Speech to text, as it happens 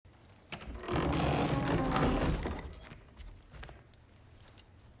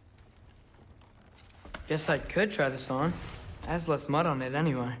Guess I could try this on. It has less mud on it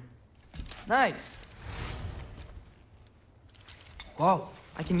anyway. Nice. Whoa,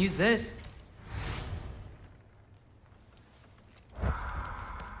 I can use this.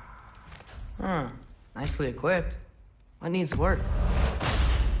 Huh, nicely equipped. What needs work?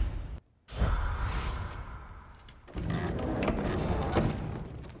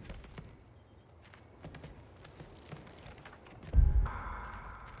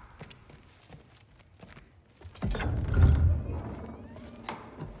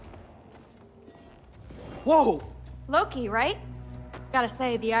 Whoa! Loki, right? Gotta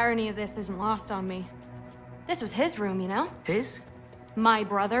say, the irony of this isn't lost on me. This was his room, you know? His? My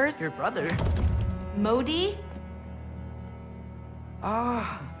brother's. Your brother? Modi?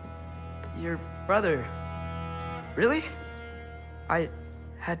 Ah, your brother. Really? I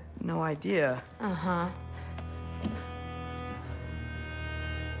had no idea. Uh-huh.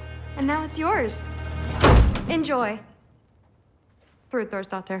 And now it's yours. Enjoy. Thor's.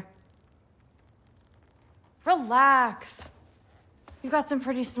 Relax. You've got some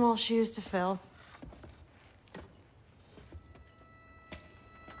pretty small shoes to fill.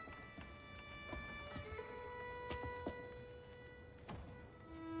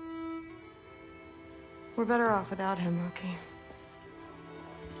 We're better off without him, Loki.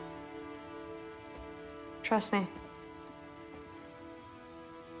 Trust me.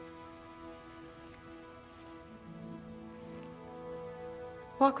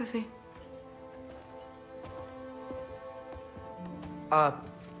 Walk with me.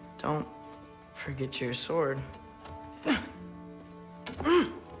 Don't forget your sword.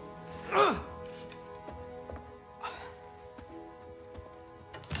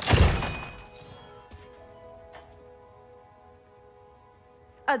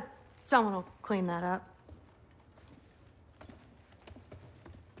 Someone will clean that up.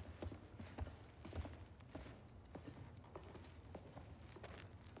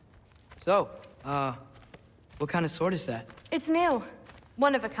 So, what kind of sword is that? It's new.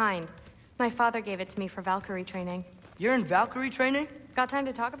 One of a kind. My father gave it to me for Valkyrie training. You're in Valkyrie training? Got time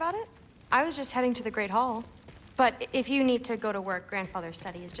to talk about it? I was just heading to the Great Hall. But if you need to go to work, Grandfather's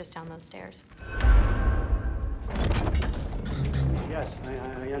study is just down those stairs. Yes,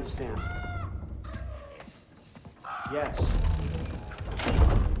 I understand. Yes.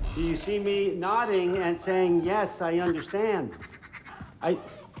 Do you see me nodding and saying, yes, I understand?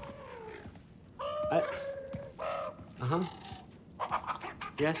 Uh-huh.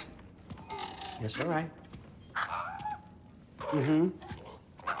 Yes. Yes, all right. Mm-hmm.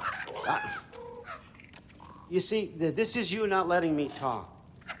 You see, this is you not letting me talk.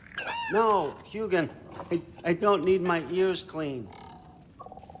 No, Hugin, I don't need my ears cleaned.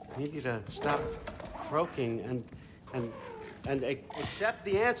 I need you to stop croaking and accept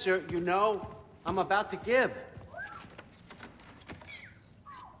the answer you know I'm about to give.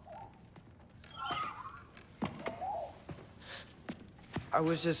 I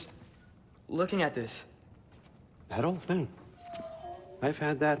was just looking at this. That old thing. I've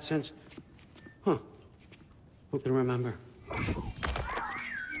had that since... Huh. Who can remember?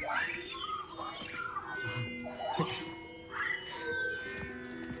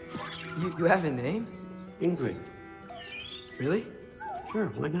 You have a name? Ingrid. Really? Sure,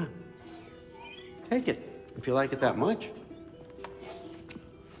 why not? Take it, if you like it that much.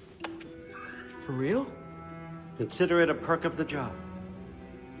 For real? Consider it a perk of the job.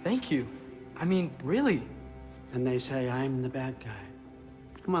 Thank you. I mean, really. And they say I'm the bad guy.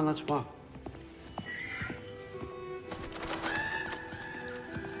 Come on, let's walk.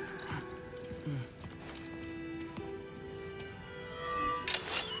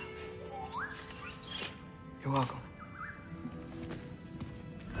 You're welcome.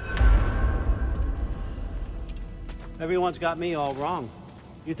 Everyone's got me all wrong.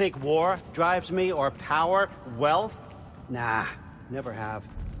 You think war drives me, or power, wealth? Nah, never have.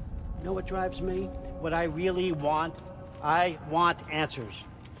 You know what drives me? What I really want? I want answers.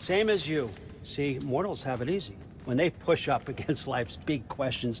 Same as you. See, mortals have it easy. When they push up against life's big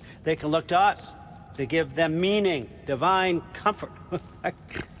questions, they can look to us to give them meaning, divine comfort.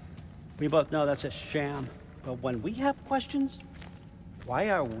 We both know that's a sham. But when we have questions, why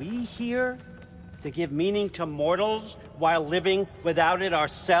are we here? To give meaning to mortals while living without it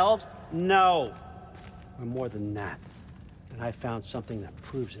ourselves? No. We're more than that. And I found something that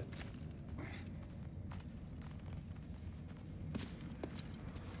proves it.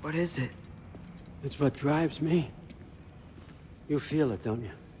 What is it? It's what drives me. You feel it, don't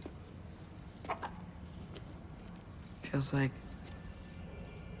you? Feels like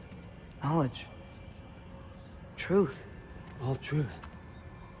knowledge. Truth. All truth.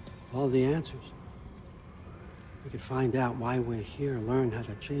 All the answers. We could find out why we're here, learn how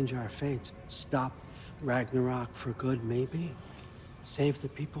to change our fates, stop Ragnarok for good, maybe. Save the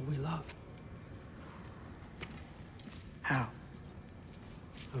people we love. How?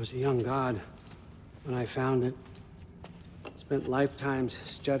 I was a young god when I found it. Spent lifetimes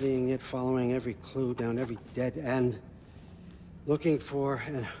studying it, following every clue down every dead end, looking for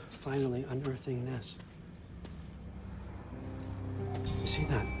and finally unearthing this. You see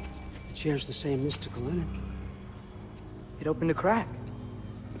that? It shares the same mystical energy. It opened a crack.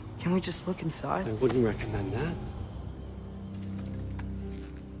 Can we just look inside? I wouldn't recommend that.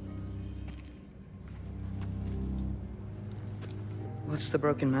 What's the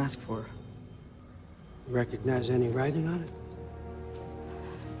broken mask for? Recognize any writing on it?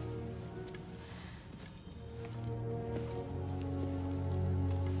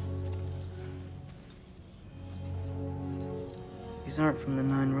 These aren't from the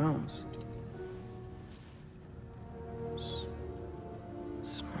Nine Realms.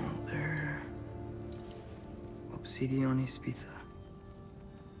 Smolder. Obsidion Spitha.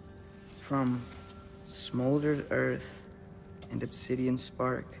 From smoldered earth and obsidian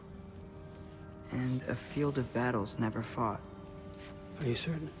spark. And a field of battles never fought. Are you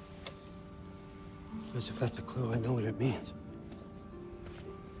certain? Because if that's a clue, I know what it means.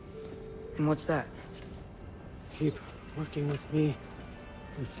 And what's that? Keep working with me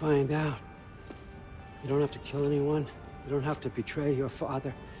and find out. You don't have to kill anyone. You don't have to betray your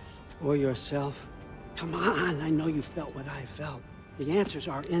father or yourself. Come on, I know you felt what I felt. The answers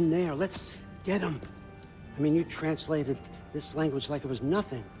are in there. Let's get them. I mean, you translated this language like it was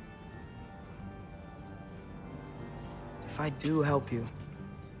nothing. If I do help you,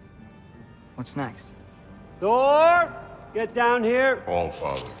 what's next? Thor! Get down here! All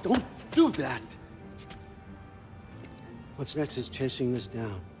Father. Don't do that! What's next is chasing this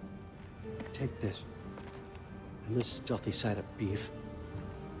down. Take this, and this stealthy side of beef,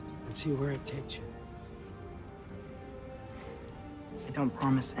 and see where it takes you. I don't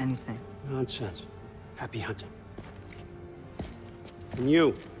promise anything. Nonsense. Happy hunting. And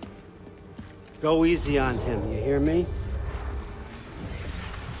you, go easy on him, you hear me?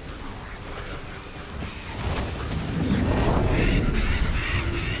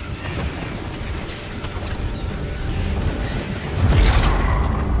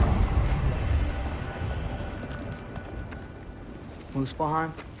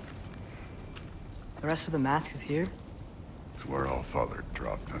 Muspelheim? The rest of the mask is here? It's where All Father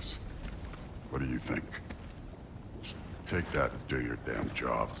dropped us. What do you think? Just take that and do your damn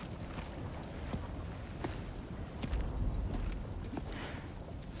job.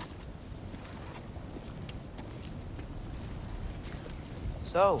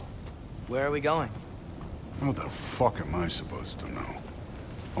 So, where are we going? What the fuck am I supposed to know?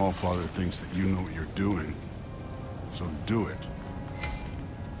 All Father thinks that you know what you're doing, so do it.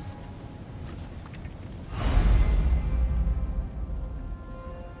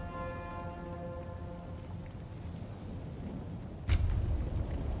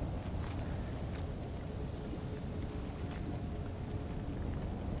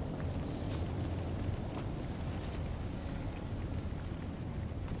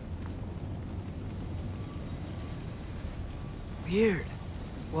 Weird.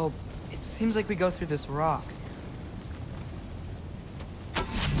 Well, it seems like we go through this rock.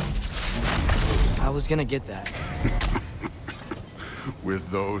 I was gonna get that. With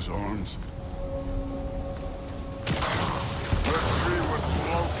those arms? Let's see what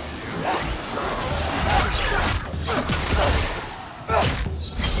Loki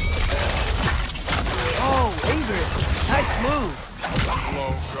Oh, Æsir! Nice move!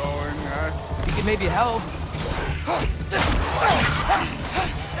 Slow going, huh? You could maybe help.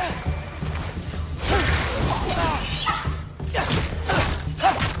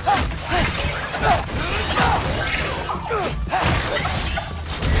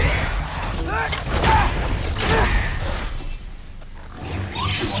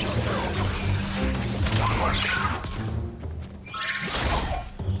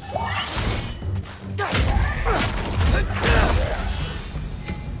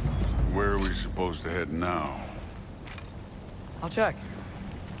 Where are we supposed to head now? I'll check.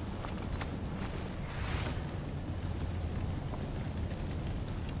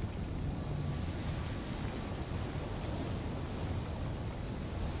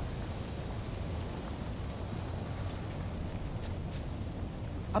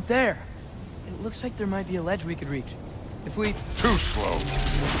 Up there. It looks like there might be a ledge we could reach. If we... Too slow.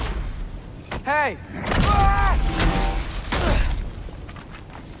 Hey!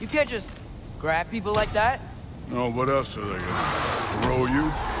 You can't just grab people like that. No, what else are they gonna throw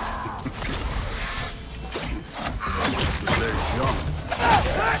you? They jump.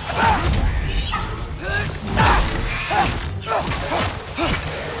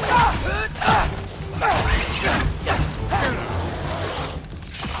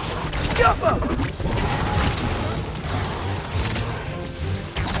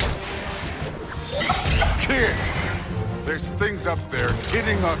 Kid, there's things up there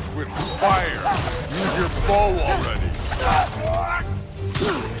hitting us with fire. Use your bow already.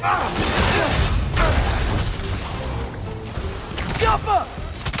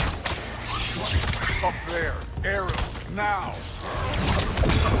 Up there, arrows, now!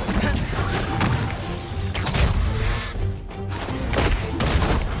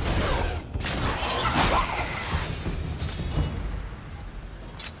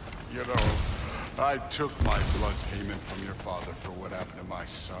 You know, I took my blood payment from your father for what happened to my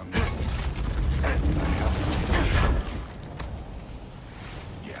son.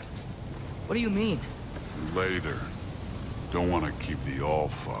 Yet. What do you mean? Later. Don't want to keep the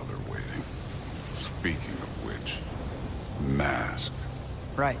All-Father waiting. Speaking of which, mask.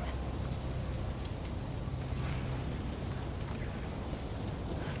 Right.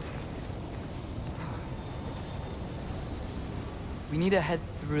 We need to head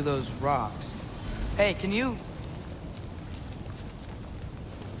through those rocks. Hey, can you...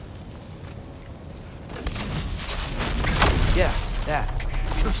 Yeah, that.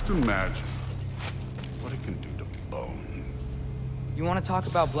 Just imagine what it can do to bone. You want to talk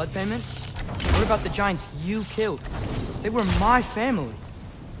about blood payment? What about the giants you killed? They were my family.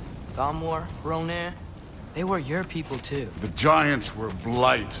 Thamor, Ronair, they were your people too. The giants were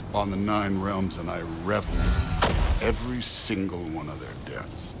blight on the 9 realms, and I reveled every single one of their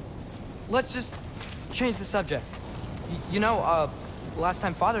deaths. Let's just change the subject. You know, last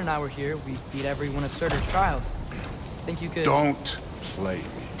time Father and I were here, we beat every one of Surtur's trials. Think you could... Don't play me.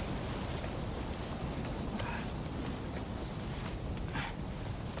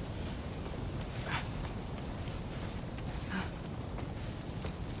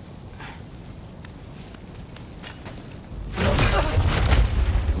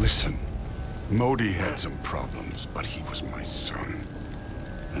 Listen, Modi had some problems, but he was my son.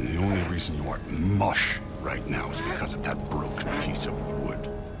 And the only reason you aren't mush right now is because of that broken piece of wood.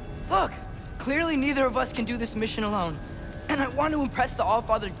 Look! Clearly neither of us can do this mission alone. And I want to impress the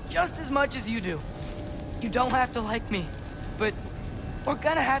All-Father just as much as you do. You don't have to like me, but we're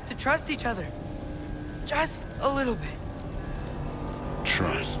gonna have to trust each other. Just a little bit.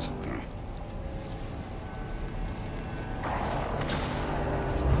 Trust.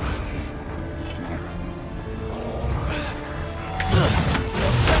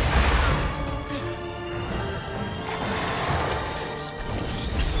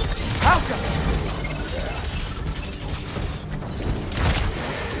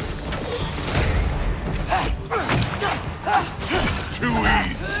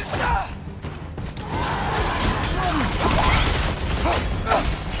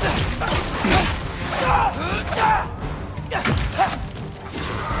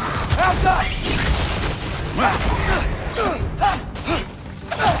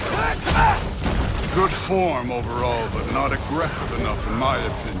 Good form overall, but not aggressive enough in my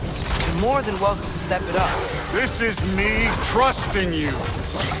opinion. You're more than welcome to step it up. This is me trusting you.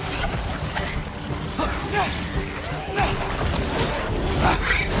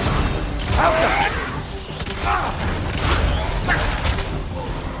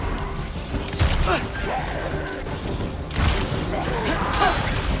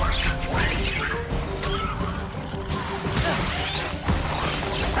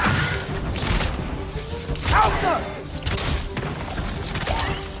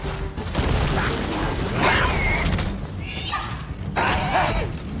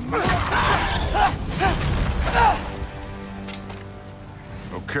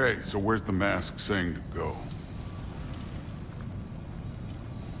 Okay, so where's the mask saying to go?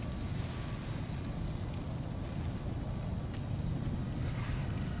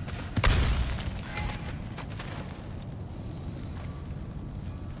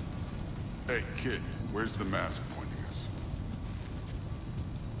 Hey, kid, where's the mask pointing us?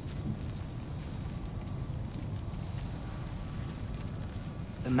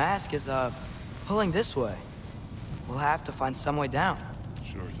 The mask is, pulling this way. We'll have to find some way down.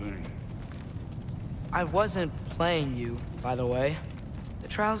 Sure thing. I wasn't playing you, by the way. The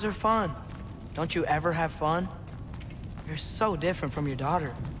trials are fun. Don't you ever have fun? You're so different from your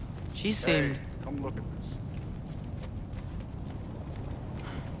daughter. She seemed... Hey, come look at this.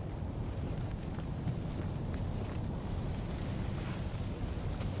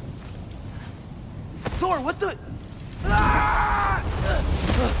 Thor, what the...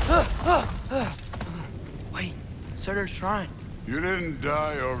 Wait, Surtur's shrine. You didn't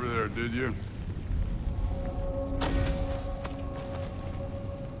die over there, did you?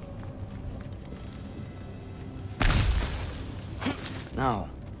 No,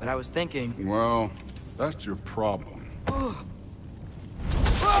 but I was thinking... Well, that's your problem.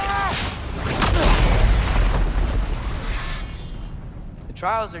 The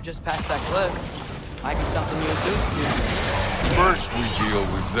trials are just past that cliff. Might be something you would do. First, we deal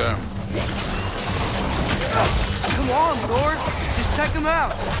with them. Come on, Thor. Just check them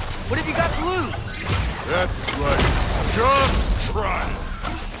out. What have you got to lose? That's right. Just try it.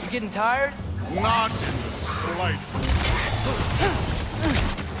 You getting tired? Not in the slightest.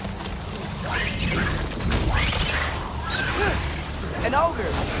 An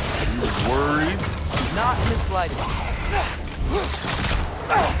ogre. You worried? Not in the slightest.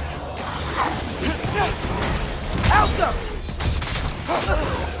 Out them!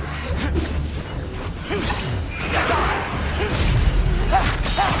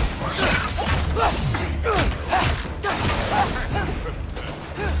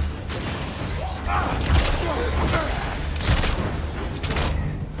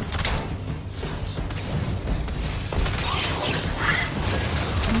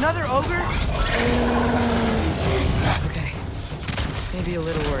 Another ogre? Okay. Maybe a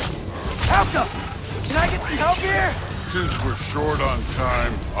little worried. Alka! Can I get some help here? Since we're short on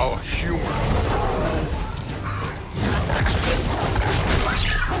time, I'll humor.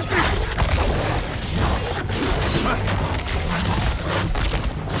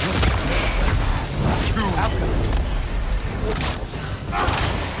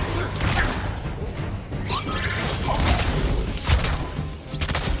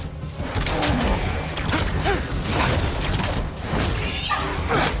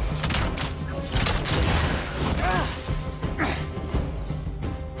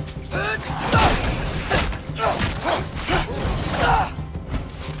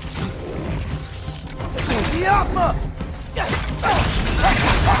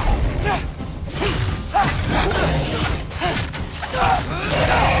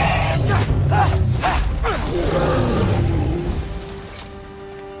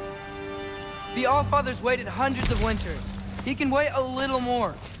 The Allfather's waited hundreds of winters. He can wait a little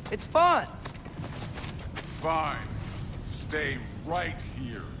more. It's fun. Fine. Stay right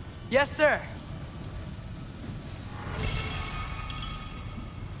here. Yes, sir.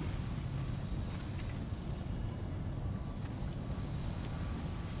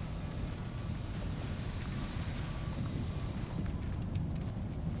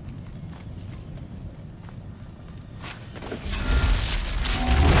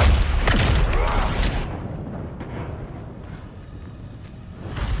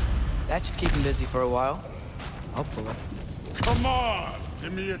 That should keep him busy for a while. Hopefully. Come on!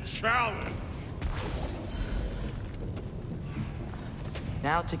 Give me a challenge!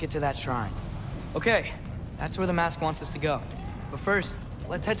 Now to get to that shrine. Okay, that's where the mask wants us to go. But first,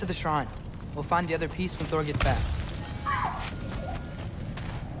 let's head to the shrine. We'll find the other piece when Thor gets back.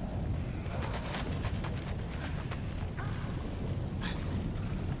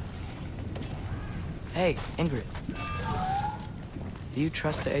 Hey, Ingrid. Do you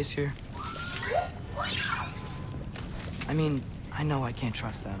trust the Æsir? I mean, I know I can't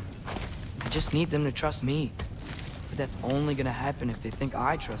trust them. I just need them to trust me. But that's only gonna happen if they think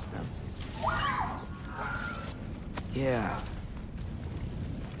I trust them. Yeah.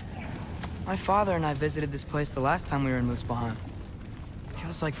 My father and I visited this place the last time we were in Muspelheim.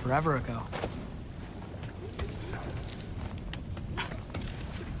 Feels like forever ago.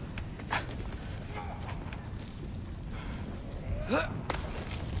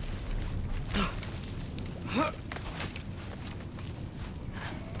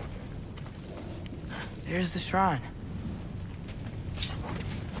 There's the shrine.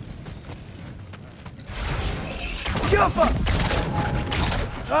 Jumpa!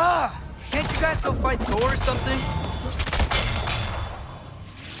 Ah! Can't you guys go fight Thor or something?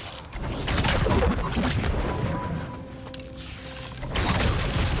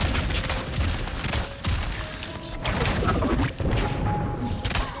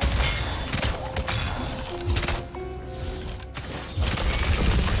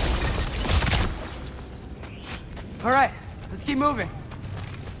 All right, let's keep moving.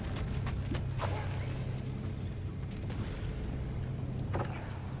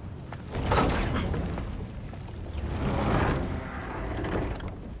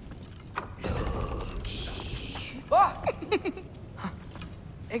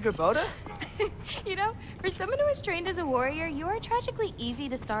 Ingrid Boda? You know, for someone who was trained as a warrior, you are tragically easy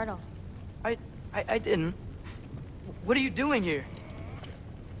to startle. I didn't. What are you doing here?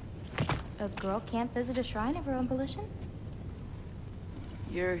 A girl can't visit a shrine of her own volition?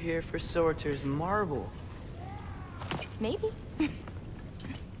 You're here for Sorter's marble. Maybe.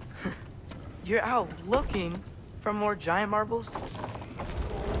 You're out looking for more giant marbles?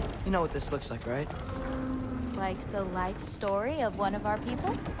 You know what this looks like, right? Like the life story of one of our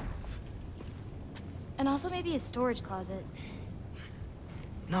people? And also maybe a storage closet.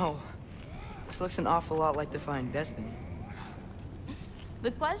 No. This looks an awful lot like Defying Destiny. The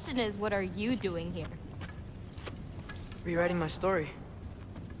question is, what are you doing here? Rewriting my story.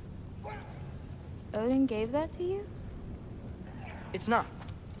 Odin gave that to you? It's not.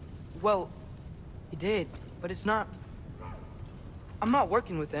 Well, he did, but it's not. I'm not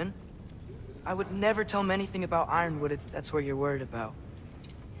working with him. I would never tell him anything about Ironwood if that's what you're worried about.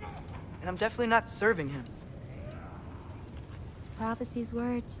 And I'm definitely not serving him. It's prophecy's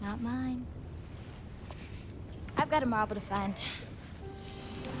words, not mine. I've got a marble to find.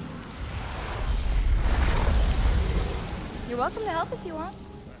 You're welcome to help if you want.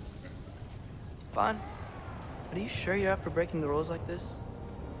 Fine. But are you sure you're up for breaking the rules like this?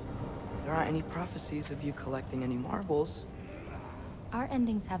 There aren't any prophecies of you collecting any marbles. Our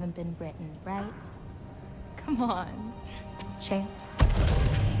endings haven't been written, right? Come on, champ.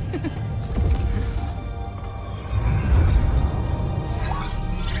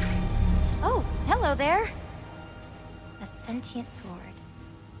 Oh, hello there. A sentient sword.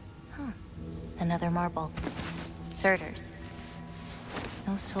 Huh. Another marble. Surtur's.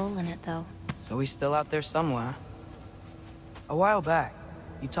 No soul in it, though. So he's still out there somewhere. A while back,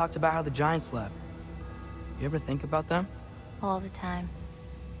 you talked about how the giants left. You ever think about them? All the time.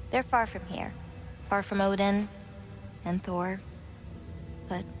 They're far from here. Far from Odin and Thor.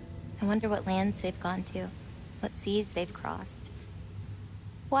 But I wonder what lands they've gone to. What seas they've crossed.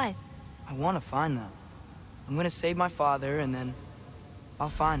 Why? I want to find them. I'm gonna save my father, and then I'll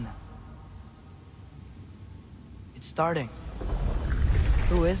find them. It's starting.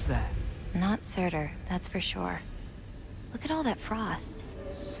 Who is that? Not Surtur, that's for sure. Look at all that frost.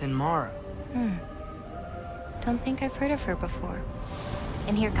 Sinmara. Don't think I've heard of her before.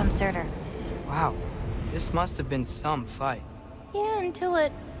 And here comes Surtur. Wow. This must have been some fight. Yeah, until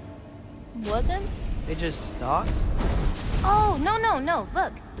it... wasn't? They just stopped? Oh, no.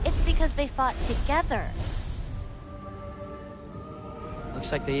 Look, it's because they fought together.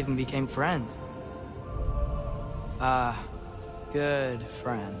 Looks like they even became friends. Good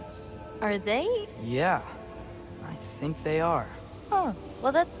friends. Are they? Yeah. I think they are. Oh,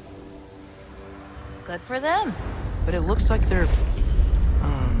 well that's... good for them. But it looks like their...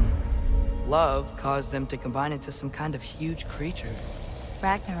 love caused them to combine into some kind of huge creature.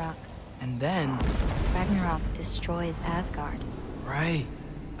 Ragnarok. And then... Ragnarok destroys Asgard. Right.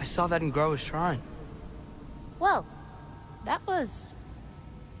 I saw that in Groa's shrine. Well, that was...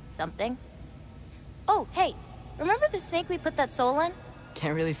 something. Oh, hey, remember the snake we put that soul in?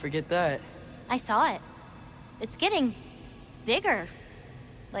 Can't really forget that. I saw it. It's getting... bigger.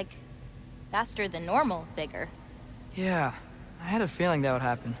 Like, faster than normal bigger. Yeah, I had a feeling that would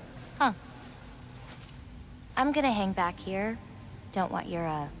happen. Huh. I'm gonna hang back here. Don't want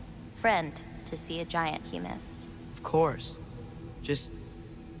your, friend to see a giant he missed. Of course. Just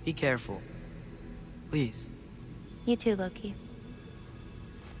be careful. Please. You too, Loki.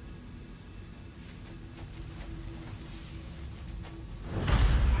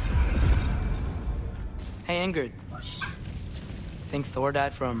 Hey, Ingrid. Think Thor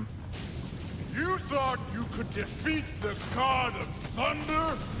died from... You thought you could defeat the god of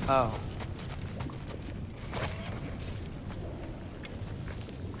thunder? Oh.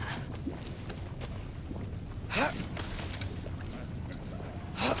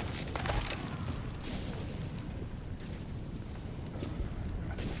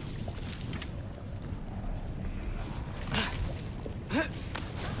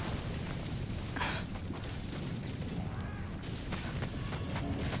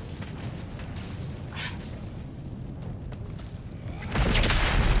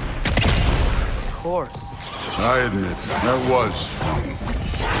 I admit, that was fun.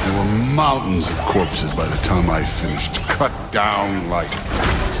 There were mountains of corpses by the time I finished, cut down like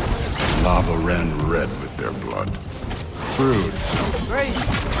that. Lava ran red with their blood. Through. Great.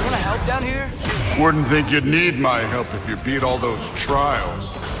 You wanna help down here? Wouldn't think you'd need my help if you beat all those trials.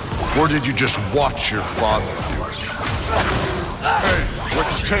 Or did you just watch your father do it? Hey,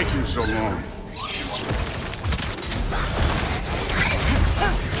 what's taking so long?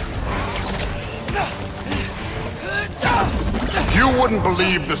 You wouldn't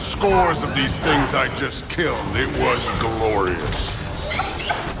believe the scores of these things I just killed. It was glorious.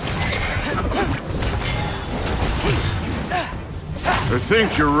 I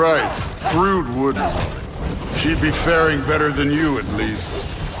think you're right. Thrud wouldn't. She'd be faring better than you, at least.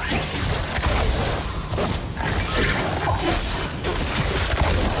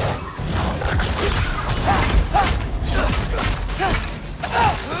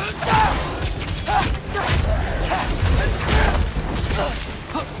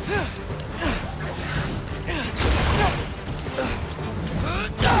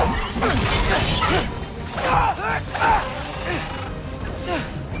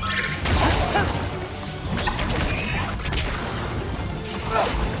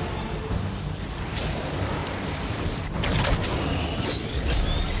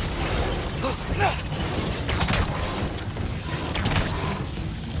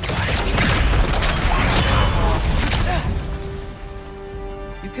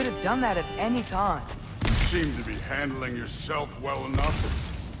 You could have done that at any time. You seem to be handling yourself well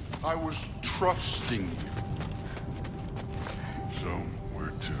enough. I was trusting you. So, where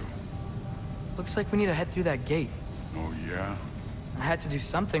to? Looks like we need to head through that gate. Oh, yeah? I had to do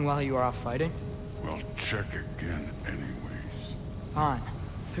something while you were off fighting. Well, check again anyways. Fine.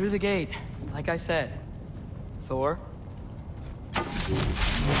 Through the gate, like I said. Thor? Ain't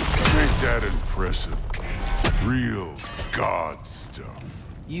that impressive? Real god stuff.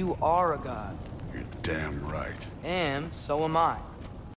 You are a god. You're damn right. And so am I.